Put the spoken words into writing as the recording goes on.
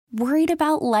Worried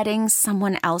about letting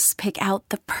someone else pick out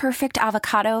the perfect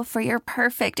avocado for your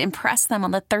perfect impress them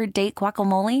on the third date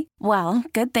guacamole? Well,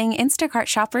 good thing Instacart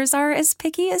shoppers are as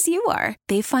picky as you are.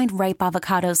 They find ripe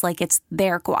avocados like it's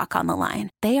their guac on the line.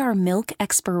 They are milk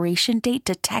expiration date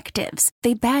detectives.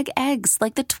 They bag eggs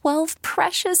like the 12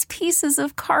 precious pieces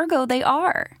of cargo they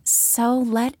are. So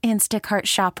let Instacart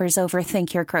shoppers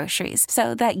overthink your groceries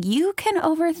so that you can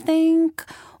overthink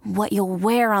what you'll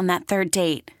wear on that third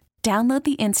date. Download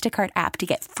the Instacart app to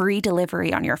get free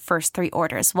delivery on your first 3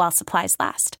 orders while supplies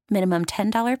last. Minimum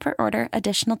 $10 per order.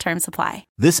 Additional terms apply.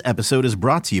 This episode is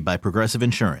brought to you by Progressive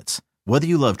Insurance. Whether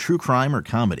you love true crime or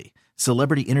comedy,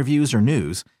 celebrity interviews or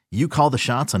news, you call the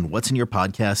shots on what's in your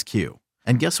podcast queue.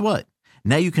 And guess what?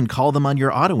 Now you can call them on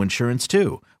your auto insurance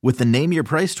too with the Name Your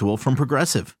Price tool from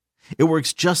Progressive. It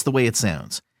works just the way it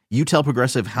sounds. You tell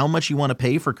Progressive how much you want to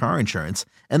pay for car insurance,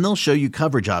 and they'll show you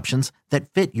coverage options that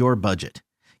fit your budget.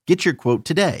 Get your quote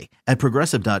today at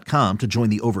Progressive.com to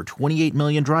join the over 28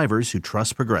 million drivers who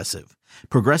trust Progressive.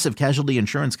 Progressive Casualty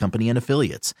Insurance Company and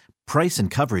Affiliates. Price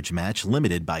and coverage match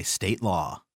limited by state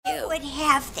law. You would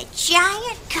have the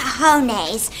giant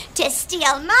cojones to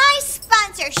steal my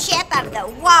sponsorship of the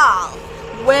wall.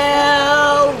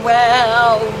 Well.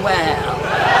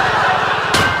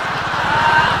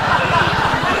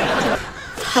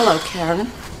 Hello, Karen.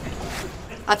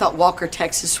 I thought Walker,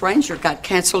 Texas Ranger got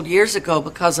canceled years ago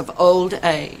because of old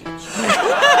age.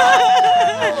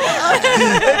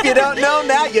 If you don't know,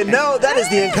 now you know. That is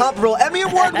the incomparable Emmy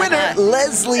Award winner,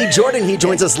 Leslie Jordan. He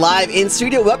joins us live in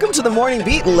studio. Welcome to the Morning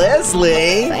Beat,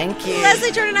 Leslie. Thank you.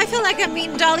 Leslie Jordan, I feel like I'm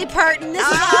meeting Dolly Parton. This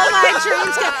is all my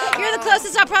dreams. You're the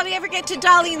closest I'll probably ever get to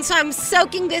Dolly, and so I'm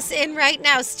soaking this in right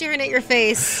now, staring at your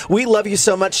face. We love you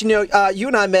so much. You know, you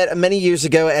and I met many years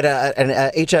ago at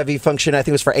an HIV function. I think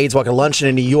it was for AIDS Walk, a luncheon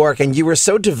in New York, and you were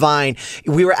so divine.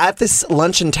 We were at this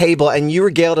luncheon table, and you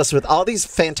regaled us with all these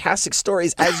fantastic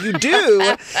stories, as you do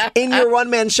in your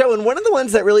one-man show. And one of the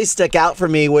ones that really stuck out for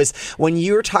me was when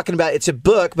you were talking about, it's a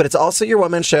book, but it's also your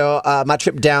one-man show, My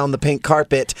Trip Down the Pink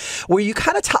Carpet, where you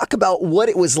kind of talk about what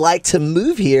it was like to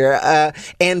move here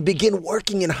and begin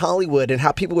working in Hollywood, and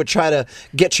how people would try to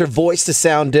get your voice to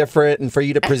sound different and for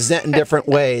you to present in different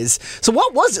ways. So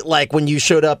what was it like when you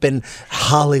showed up in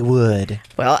Hollywood?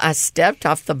 Well, I stepped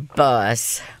off the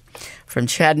bus from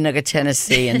Chattanooga,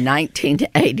 Tennessee in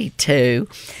 1982.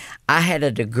 I had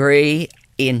a degree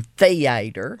in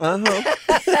theater.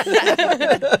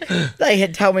 They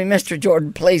had told me, Mr.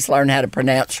 Jordan, please learn how to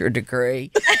pronounce your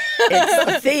degree.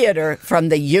 It's theater from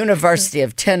the University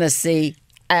of Tennessee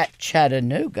at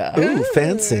Chattanooga. Ooh,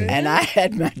 fancy. And I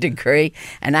had my degree,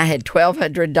 and I had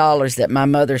 $1,200 that my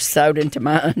mother sewed into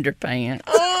my underpants.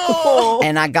 Oh.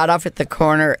 And I got off at the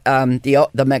corner,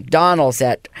 the McDonald's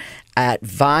at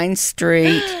Vine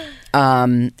Street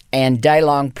and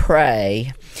DeLong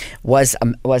Prairie was a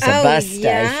bus station.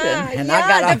 And I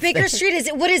got off the bigger street is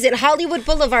what is it? Hollywood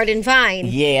Boulevard in Vine.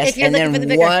 Yes, if you're and looking then for the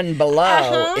bigger one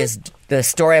below is the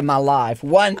story of my life.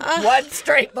 One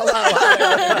street below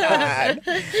Hollywood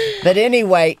Boulevard. But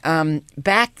anyway,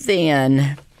 back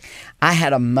then I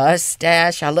had a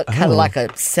mustache. I looked kind of like a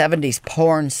 70s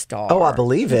porn star. Oh, I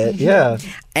believe it. Yeah.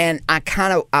 And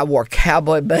I wore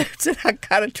cowboy boots, and I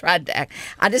kind of tried to act.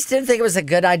 I just didn't think it was a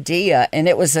good idea, and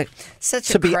it was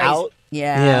such a crazy, be out.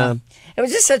 Yeah. It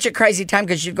was just such a crazy time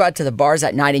because you'd go out to the bars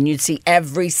at night and you'd see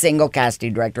every single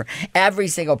casting director, every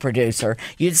single producer.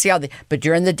 You'd see but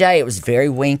during the day it was very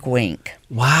wink, wink.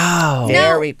 Wow.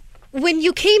 Very. When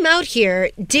you came out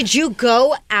here, did you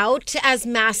go out as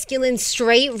masculine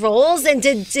straight roles, and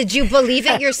did you believe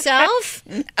it yourself?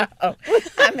 No.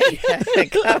 I mean,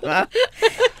 come on.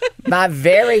 My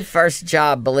very first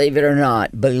job, believe it or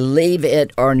not,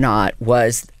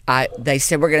 was they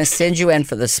said, we're going to send you in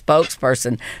for the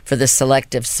spokesperson for the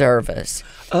Selective Service,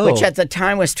 which at the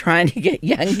time was trying to get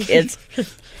young kids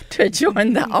to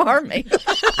join the Army.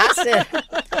 I said,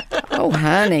 oh,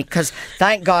 honey, because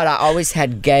thank God I always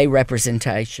had gay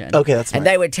representation. Okay, that's And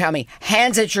right. they would tell me,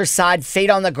 hands at your side, feet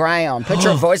on the ground, put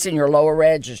your voice in your lower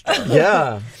register.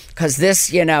 Yeah. Because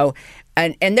this, and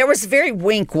there was very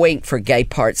wink, wink for gay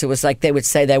parts. It was like they would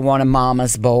say they want a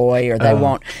mama's boy, or they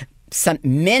want...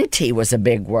 minty was a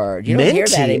big word. You don't hear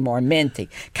that anymore. Minty.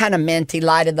 Kind of minty,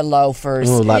 light of the loafers.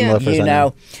 Ooh, light of the loafers, you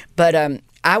know. But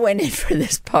I went in for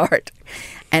this part,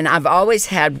 and I've always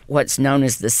had what's known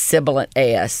as the sibilant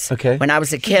S. Okay. When I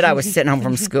was a kid, I was sitting home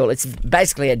from school. It's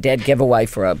basically a dead giveaway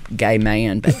for a gay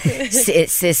man. But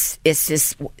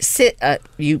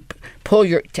you pull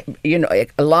your,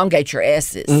 elongate your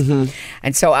S's. Mm-hmm.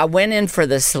 And so I went in for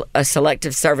the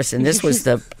Selective Service, and this was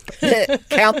the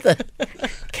count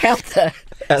the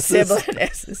S's. Sibling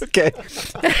S's. Okay.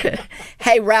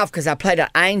 Hey, Ralph, because I played an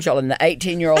angel, and the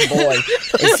 18-year-old boy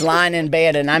is lying in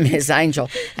bed, and I'm his angel.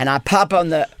 And I pop on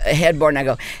the headboard, and I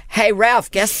go, hey,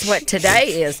 Ralph, guess what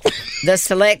today is? The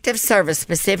Selective Service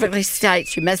specifically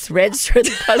states you must register at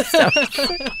the post office.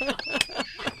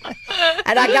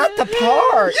 And I got the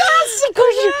part. Yes, of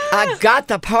course you. I got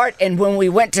the part, and when we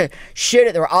went to shoot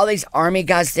it, there were all these Army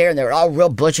guys there, and they were all real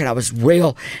butch, and I was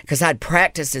real, because I'd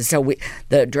practiced, and so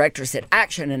the director said,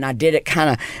 action, and I did it kind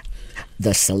of,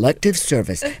 the Selective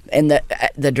Service. And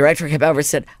the director came over and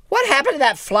said, what happened to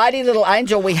that flighty little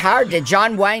angel we hired? Did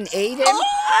John Wayne eat him?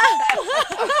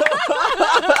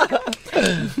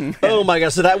 Oh my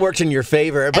gosh, so that worked in your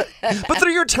favor. But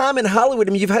through your time in Hollywood,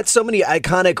 I mean, you've had so many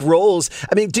iconic roles.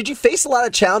 I mean, did you face a lot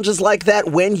of challenges like that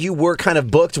when you were kind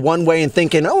of booked one way and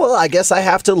thinking, oh, well, I guess I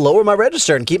have to lower my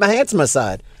register and keep my hands to my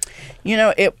side? You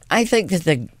know, I think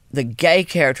that the gay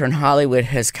character in Hollywood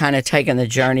has kind of taken the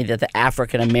journey that the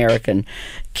African-American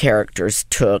characters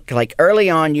took. Like early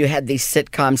on, you had these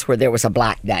sitcoms where there was a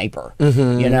black neighbor,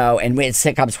 you know, and we had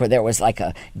sitcoms where there was like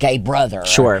a gay brother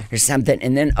or something.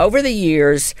 And then over the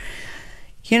years,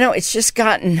 you know, it's just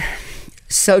gotten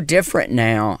so different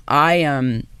now.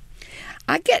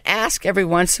 I get asked every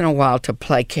once in a while to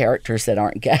play characters that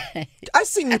aren't gay. I've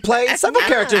seen you play several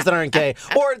characters that aren't gay,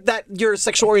 or that your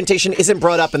sexual orientation isn't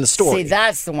brought up in the story. See,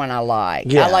 that's the one I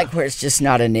like. Yeah. I like where it's just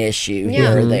not an issue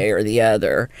here or there or the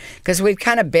other, because we've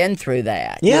kind of been through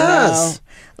that. Yes. You know?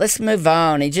 Let's move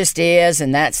on. He just is,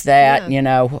 and that's that, you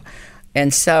know.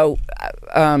 And so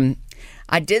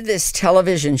I did this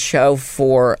television show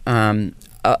for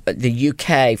the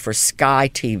UK for Sky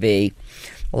TV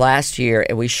last year,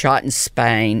 and we shot in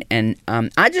Spain, and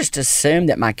I just assumed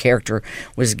that my character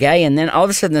was gay, and then all of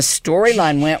a sudden the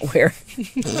storyline went where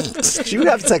Did you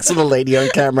have sex with a lady on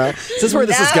camera? Is this where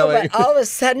this is going? But all of a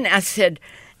sudden I said,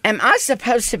 am I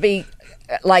supposed to be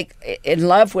like in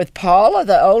love with Paula,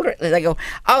 the older? They go,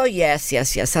 oh yes. I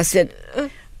said,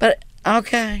 but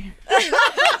okay.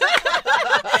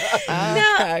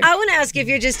 Now, I want to ask you, if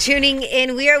you're just tuning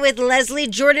in, we are with Leslie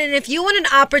Jordan. And if you want an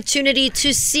opportunity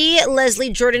to see Leslie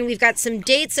Jordan, we've got some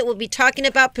dates that we'll be talking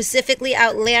about, specifically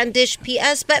outlandish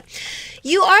PS. But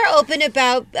you are open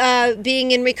about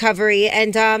being in recovery.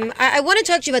 And I want to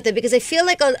talk to you about that, because I feel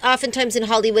like oftentimes in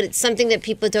Hollywood, it's something that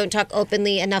people don't talk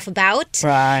openly enough about.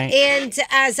 Right. And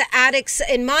as addicts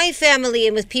in my family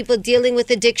and with people dealing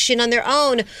with addiction on their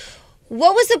own,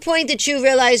 what was the point that you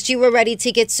realized you were ready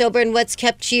to get sober, and what's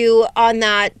kept you on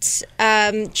that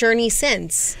journey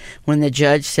since? When the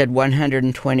judge said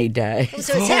 120 days.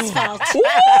 So it's his fault.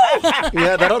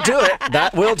 Yeah, that'll do it.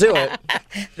 That will do it.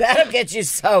 That'll get you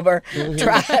sober.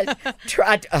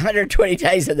 Try 120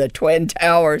 days in the Twin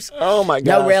Towers. Oh, my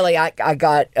gosh. No, really, I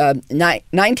got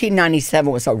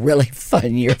 1997 was a really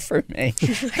fun year for me.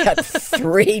 I got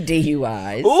 3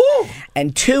 DUIs. Ooh.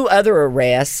 And 2 other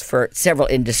arrests for several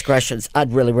indiscretions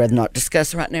I'd really rather not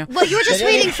discuss right now. Well, you were just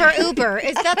waiting for Uber.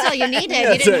 That's all you needed.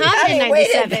 You didn't have it in Hey, we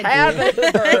didn't 97. have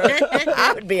Uber.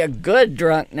 I would be a good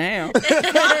drunk now.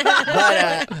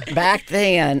 But back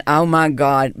then, oh my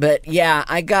God. But yeah,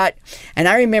 and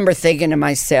I remember thinking to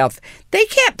myself, they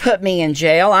can't put me in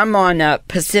jail. I'm on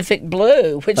Pacific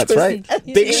Blue, which That's was right.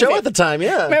 Big show at the time,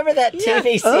 yeah. Remember that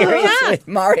TV series with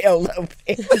Mario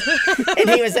Lopez? And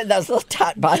he was in those little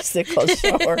tight bicycle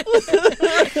shorts.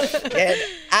 And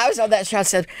I was on that show. I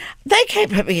said, they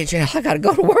can't put me in jail. I got to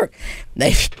go to work.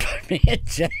 They put me in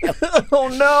jail. Oh,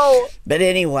 no. But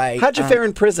anyway. How'd you fare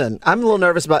in prison? I'm a little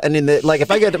nervous about, and like,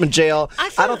 if I get in jail,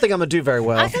 I don't think I'm going to do very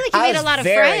well. I feel like you made a lot of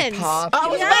friends.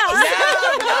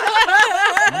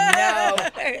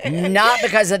 No, not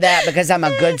because of that, because I'm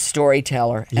a good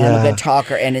storyteller and I'm a good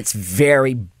talker, and it's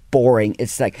very boring.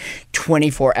 It's like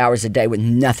 24 hours a day with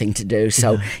nothing to do.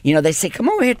 So, you know, they say, come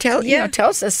over here, tell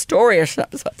us a story or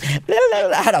something. So,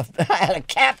 I had a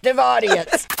captive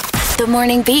audience. The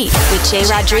Morning Beat with Jay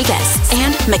Rodriguez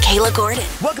and Mikalah Gordon.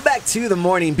 Welcome back to The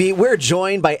Morning Beat. We're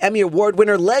joined by Emmy Award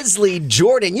winner Leslie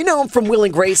Jordan. You know him from Will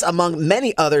and Grace, among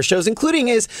many other shows, including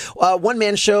his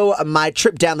one-man show, My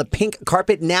Trip Down the Pink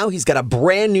Carpet. Now he's got a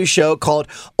brand new show called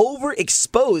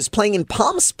Overexposed, playing in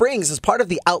Palm Springs as part of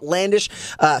the Outlandish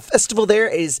Festival. There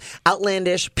is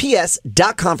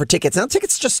outlandishps.com for tickets. Now,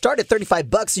 tickets just start at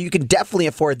 $35, so you can definitely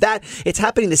afford that. It's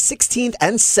happening the 16th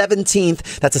and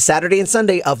 17th. That's a Saturday and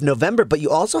Sunday of November. But you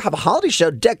also have a holiday show,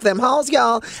 Deck Them Halls,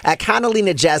 y'all, at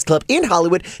Catalina Jazz Club in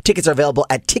Hollywood. Tickets are available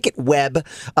at Ticket Web.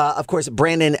 Of course,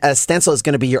 Brandon Stencil is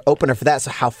going to be your opener for that,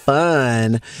 so how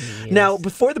fun. Yes. Now,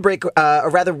 before the break, or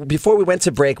rather, before we went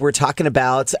to break, we're talking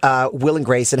about Will and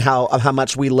Grace and how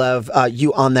much we love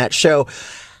you on that show.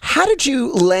 How did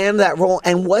you land that role,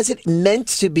 and was it meant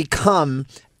to become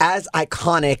as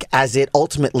iconic as it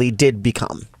ultimately did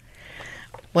become?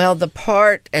 Well, the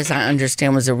part, as I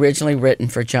understand, was originally written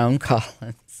for Joan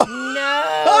Collins.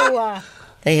 No.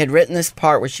 They had written this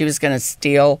part where she was going to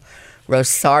steal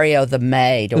Rosario the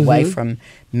maid away from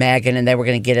Megan, and they were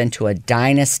going to get into a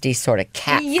dynasty sort of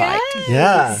cat fight.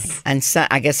 Yeah. And so,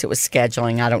 I guess it was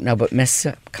scheduling. I don't know, but Miss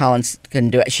Collins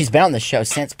couldn't do it. She's been on the show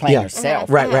since playing herself.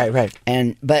 Right.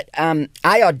 But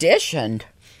I auditioned.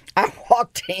 I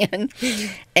walked in,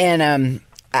 and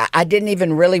I didn't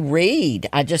even really read.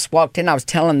 I just walked in. I was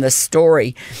telling this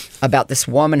story about this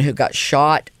woman who got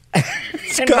shot.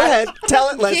 Go ahead. Tell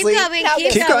it, Leslie.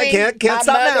 Keep going. Can't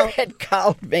stop My mother now. had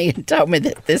called me and told me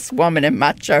that this woman in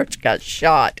my church got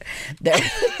shot.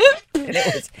 And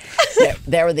it was,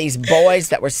 there were these boys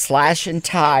that were slashing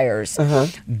tires,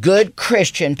 good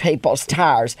Christian people's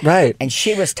tires. Right. And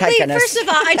she was taking First of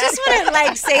all, I just want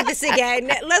to say this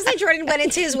again. Leslie Jordan went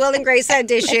into his Will and Grace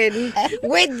audition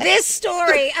with this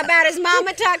story about his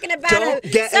mama talking about Don't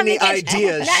get any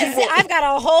ideas. I've got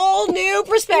a whole new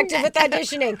perspective with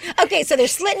auditioning. Okay, so they're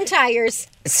slitting tires.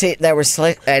 See, there was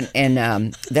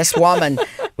and this woman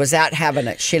was out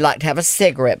she liked to have a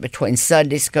cigarette between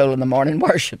Sunday school and the morning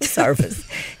worship service.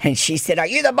 And she said, "Are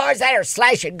you the boys that are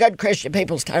slashing good Christian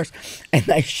people's tires?" And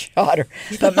they shot her.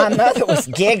 But my mother was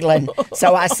giggling.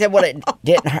 So I said, "Well, it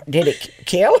didn't hurt. Did it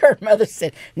kill her?" Mother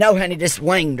said, "No, honey, just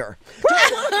winged her."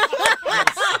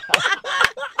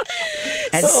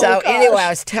 And so anyway, I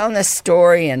was telling this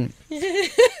story, and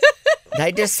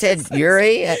they just said, "You're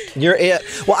it." You're it.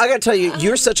 Well, I got to tell you,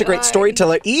 you're such a great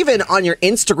storyteller. Even on your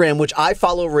Instagram, which I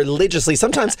follow religiously,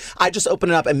 sometimes I just open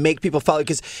it up and make people follow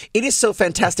because it is so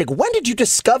fantastic. When did you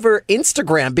discover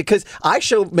Instagram? Because I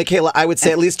show Mikalah, I would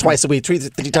say at least twice a week, 3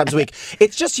 times a week.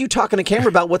 It's just you talking to camera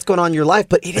about what's going on in your life,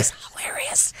 but it is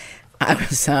hilarious. I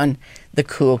was on The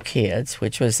Cool Kids,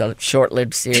 which was a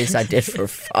short-lived series I did for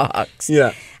Fox.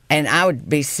 Yeah. And I would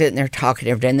be sitting there talking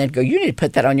every day, and they'd go, "You need to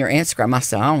put that on your Instagram." I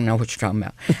said, "I don't know what you're talking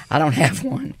about. I don't have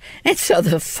one." And so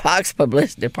the Fox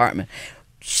publicity department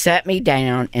sat me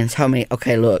down and told me,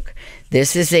 "Okay, look,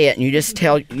 this is it, and you just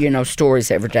tell,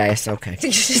 stories every day." I said, "Okay."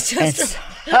 And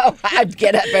so I'd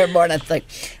get up every morning and think,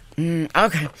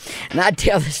 okay. And I'd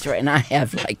tell the story, and I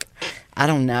have I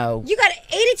don't know. You got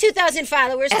 82,000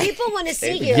 followers. People want to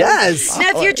see you. Yes.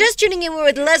 Now, if you're just tuning in, we're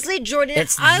with Leslie Jordan.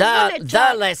 It's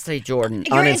the Leslie Jordan.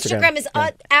 Your on Instagram is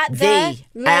at the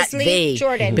Leslie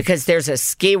Jordan. Because there's a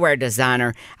ski wear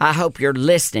designer. I hope you're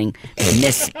listening,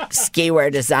 Miss Ski Wear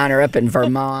Designer up in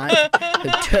Vermont, who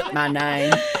took my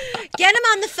name. Get him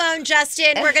on the phone,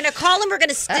 Justin. We're going to call him. We're going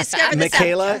to discover this.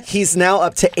 Mikalah, he's now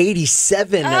up to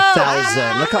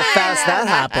 87,000. Look how fast that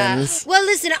happens. Well,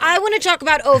 listen, I want to talk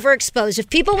about Overexposed. If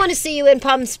people want to see you in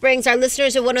Palm Springs, our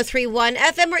listeners at 103.1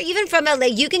 FM, or even from LA,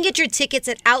 you can get your tickets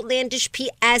at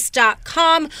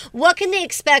outlandishps.com. What can they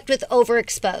expect with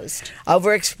Overexposed?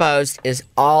 Overexposed is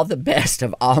all the best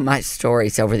of all my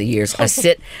stories over the years. I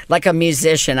sit like a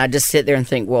musician. I just sit there and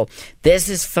think, well, this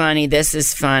is funny,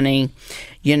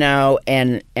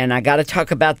 and I got to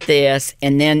talk about this,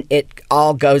 and then it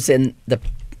all goes in the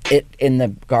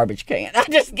garbage can. I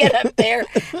just get up there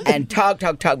and talk,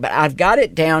 but I've got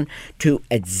it down to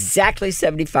exactly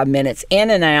 75 minutes in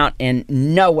and out, and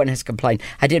no one has complained.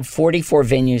 I did 44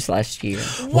 venues last year.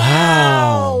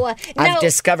 Wow! I've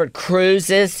discovered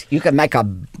cruises. You can make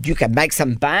some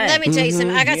bank. Let me tell you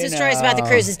something. I got some stories about the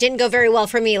cruises. Didn't go very well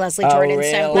for me, Leslie Jordan.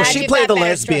 Really? So Well, she played the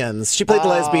lesbians. She played the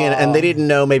lesbian, and they didn't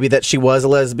know maybe that she was a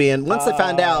lesbian. Once they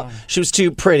found out, she was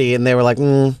too pretty, and they were like,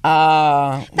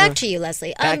 Back to you,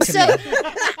 Leslie. So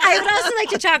I would also like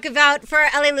to talk about, for our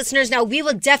LA listeners now, we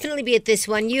will definitely be at this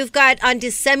one. You've got on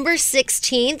December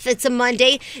 16th, it's a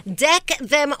Monday, Deck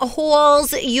Them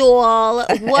Halls, y'all.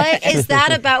 What is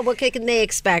that about? What can they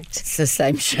expect? It's the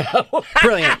same show.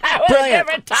 Brilliant.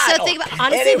 So think about,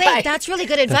 honestly, Anyway. wait, that's really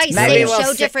good advice. Maybe Same we'll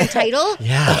show, see. different title.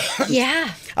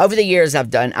 yeah. Over the years,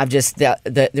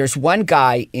 there's one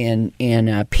guy in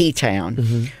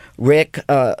P-Town, Rick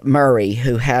Murray,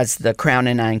 who has the Crown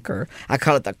and Anchor. I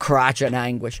call it the crotch and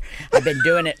anguish. I've been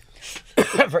doing it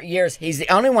for years. He's the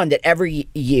only one that every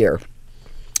year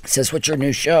says, "What's your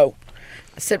new show?"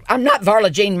 I said, "I'm not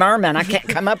Varla Jean Merman. I can't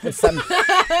come up with some,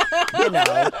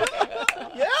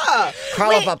 Yeah.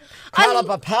 crawl up call up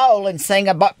a pole and sing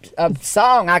a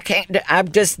song. I can't. I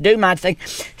just do my thing.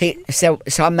 So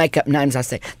I make up names. I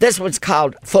say this one's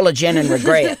called "Full of Gin and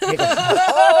Regret." He goes,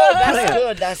 oh, that's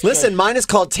good. That's Listen, good. mine is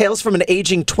called "Tales from an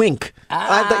Aging Twink."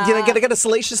 I got a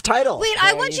salacious title. Wait,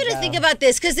 I want you to think about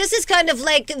this because this is kind of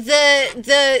like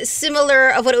the similar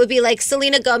of what it would be like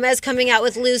Selena Gomez coming out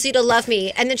with "Lose You to Love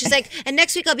Me," and then she's like, "And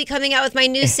next week I'll be coming out with my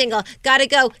new single, Gotta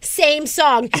Go." Same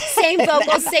song, same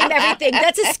vocals, same everything.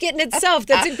 That's a skit in itself.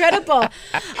 That's incredible.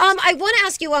 I want to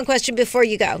ask you one question before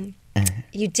you go.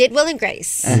 You did Will and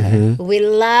Grace. We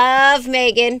love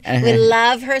Megan. We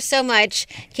love her so much.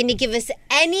 Can you give us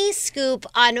any scoop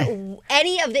on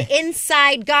any of the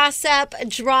inside gossip,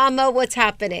 drama, what's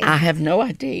happening? I have no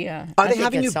idea. Are they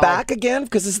having you back again?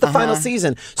 Because this is the final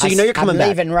season. So you know you're coming I'm back.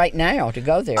 leaving right now to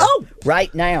go there. Oh!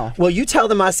 Right now. Well, you tell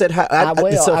them I said hi. I will.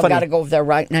 It's so I've funny. got to go over there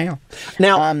right now.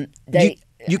 Now,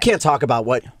 you can't talk about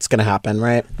what's going to happen,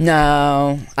 right?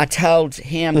 No, I told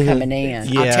him coming in.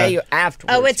 Yeah. I'll tell you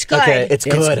afterwards. Oh, it's good. Okay, it's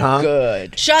good, huh?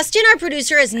 Good. Justin, our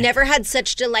producer, has never had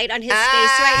such delight on his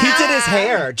face right He now. did his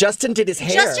hair. Justin did his hair.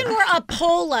 Justin wore a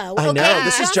polo. I know. Okay?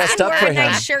 This is Justin dressed up wore for a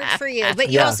nice him. shirt for you, but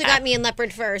you Yeah. also got me in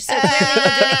leopard fur, so clearly we'll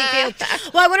do anything for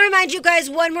you. Well, I want to remind you guys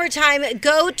one more time,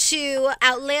 go to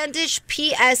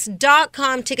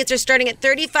outlandishps.com. Tickets are starting at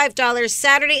 $35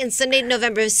 Saturday and Sunday,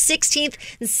 November 16th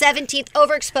and 17th,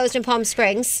 overexposed in Palm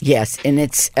Springs. Yes, and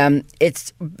it's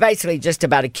basically just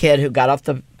about a kid who got off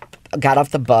the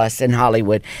bus in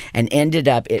Hollywood and ended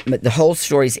up. The whole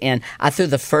story's in. I threw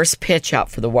the first pitch out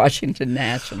for the Washington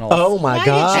Nationals. Oh my Why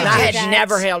God! did And I you had do that?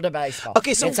 never held a baseball.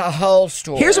 Okay, so it's a whole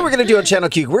story. Here's what we're going to do on Channel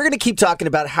Q. We're going to keep talking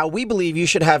about how we believe you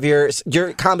should have your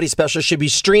comedy special should be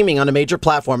streaming on a major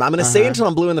platform. I'm going to say it until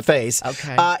I'm blue in the face.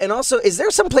 Okay. And also, is there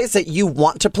some place that you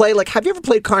want to play? Like, have you ever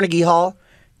played Carnegie Hall?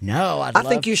 No, I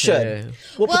think you should.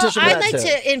 We'll Well, petition for I'd that like too.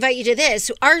 to invite you to this.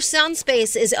 Our sound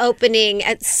space is opening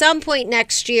at some point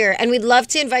next year, and we'd love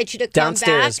to invite you to come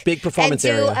Downstairs, back big performance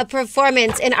and do area. a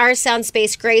performance in our sound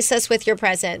space. Grace us with your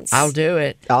presence. I'll do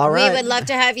it. All right. We would love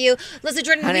to have you. Leslie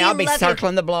Jordan, Honey, we I'll be love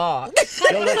circling the block.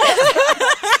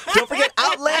 Don't forget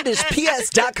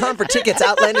outlandishps.com for tickets.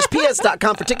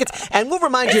 Outlandishps.com for tickets. And we'll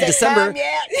remind you in December. you.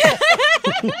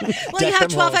 Will you have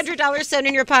 $1,200 sewn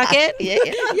in your pocket?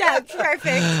 Yeah,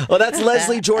 perfect. Well, that's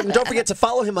Leslie Jordan. Don't forget to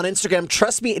follow him on Instagram.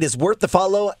 Trust me, it is worth the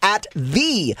follow at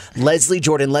the Leslie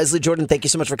Jordan. Leslie Jordan, thank you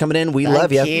so much for coming in. We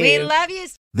love you. We love you.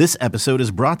 This episode is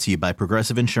brought to you by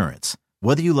Progressive Insurance.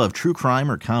 Whether you love true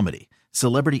crime or comedy,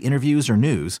 celebrity interviews or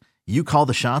news, you call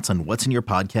the shots on what's in your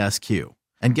podcast queue.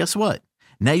 And guess what?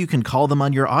 Now you can call them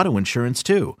on your auto insurance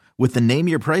too with the Name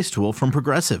Your Price tool from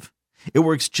Progressive. It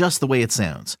works just the way it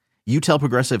sounds. You tell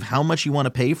Progressive how much you want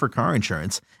to pay for car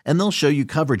insurance, and they'll show you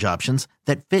coverage options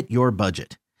that fit your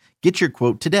budget. Get your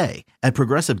quote today at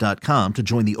Progressive.com to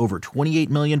join the over 28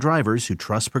 million drivers who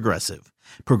trust Progressive.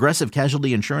 Progressive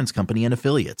Casualty Insurance Company and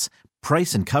Affiliates.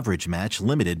 Price and coverage match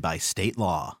limited by state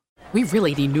law. We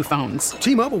really need new phones.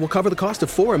 T-Mobile will cover the cost of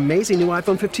 4 amazing new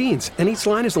iPhone 15s, and each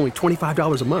line is only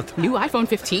 $25 a month. New iPhone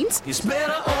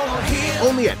 15s?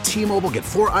 Only at T-Mobile, get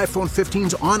 4 iPhone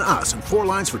 15s on us and 4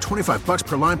 lines for $25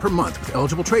 per line per month with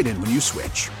eligible trade-in when you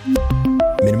switch.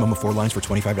 Minimum of 4 lines for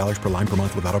 $25 per line per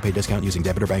month with autopay discount using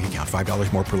debit or bank account.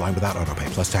 $5 more per line without autopay,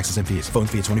 plus taxes and fees. Phone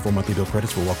fee at 24 monthly bill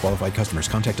credits for well-qualified customers.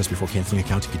 Contact us before canceling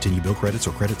account to continue bill credits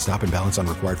or credit stop and balance on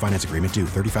required finance agreement due.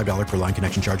 $35 per line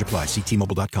connection charge applies. See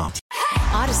T-Mobile.com.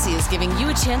 Odyssey is giving you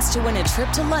a chance to win a trip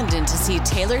to London to see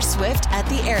Taylor Swift at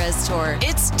the Eras Tour.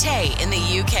 It's Tay in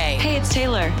the UK. Hey, it's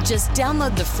Taylor. Just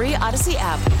download the free Odyssey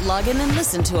app, log in and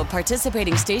listen to a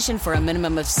participating station for a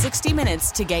minimum of 60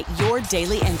 minutes to get your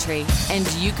daily entry. And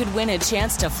you could win a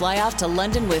chance to fly off to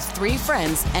London with 3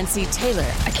 friends and see Taylor.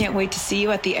 I can't wait to see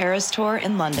you at the Eras Tour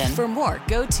in London. For more,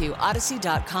 go to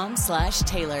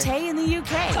odyssey.com/Taylor. Tay in the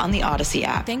UK. It's on the Odyssey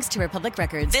app. Thanks to Republic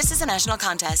Records. This is a national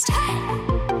contest.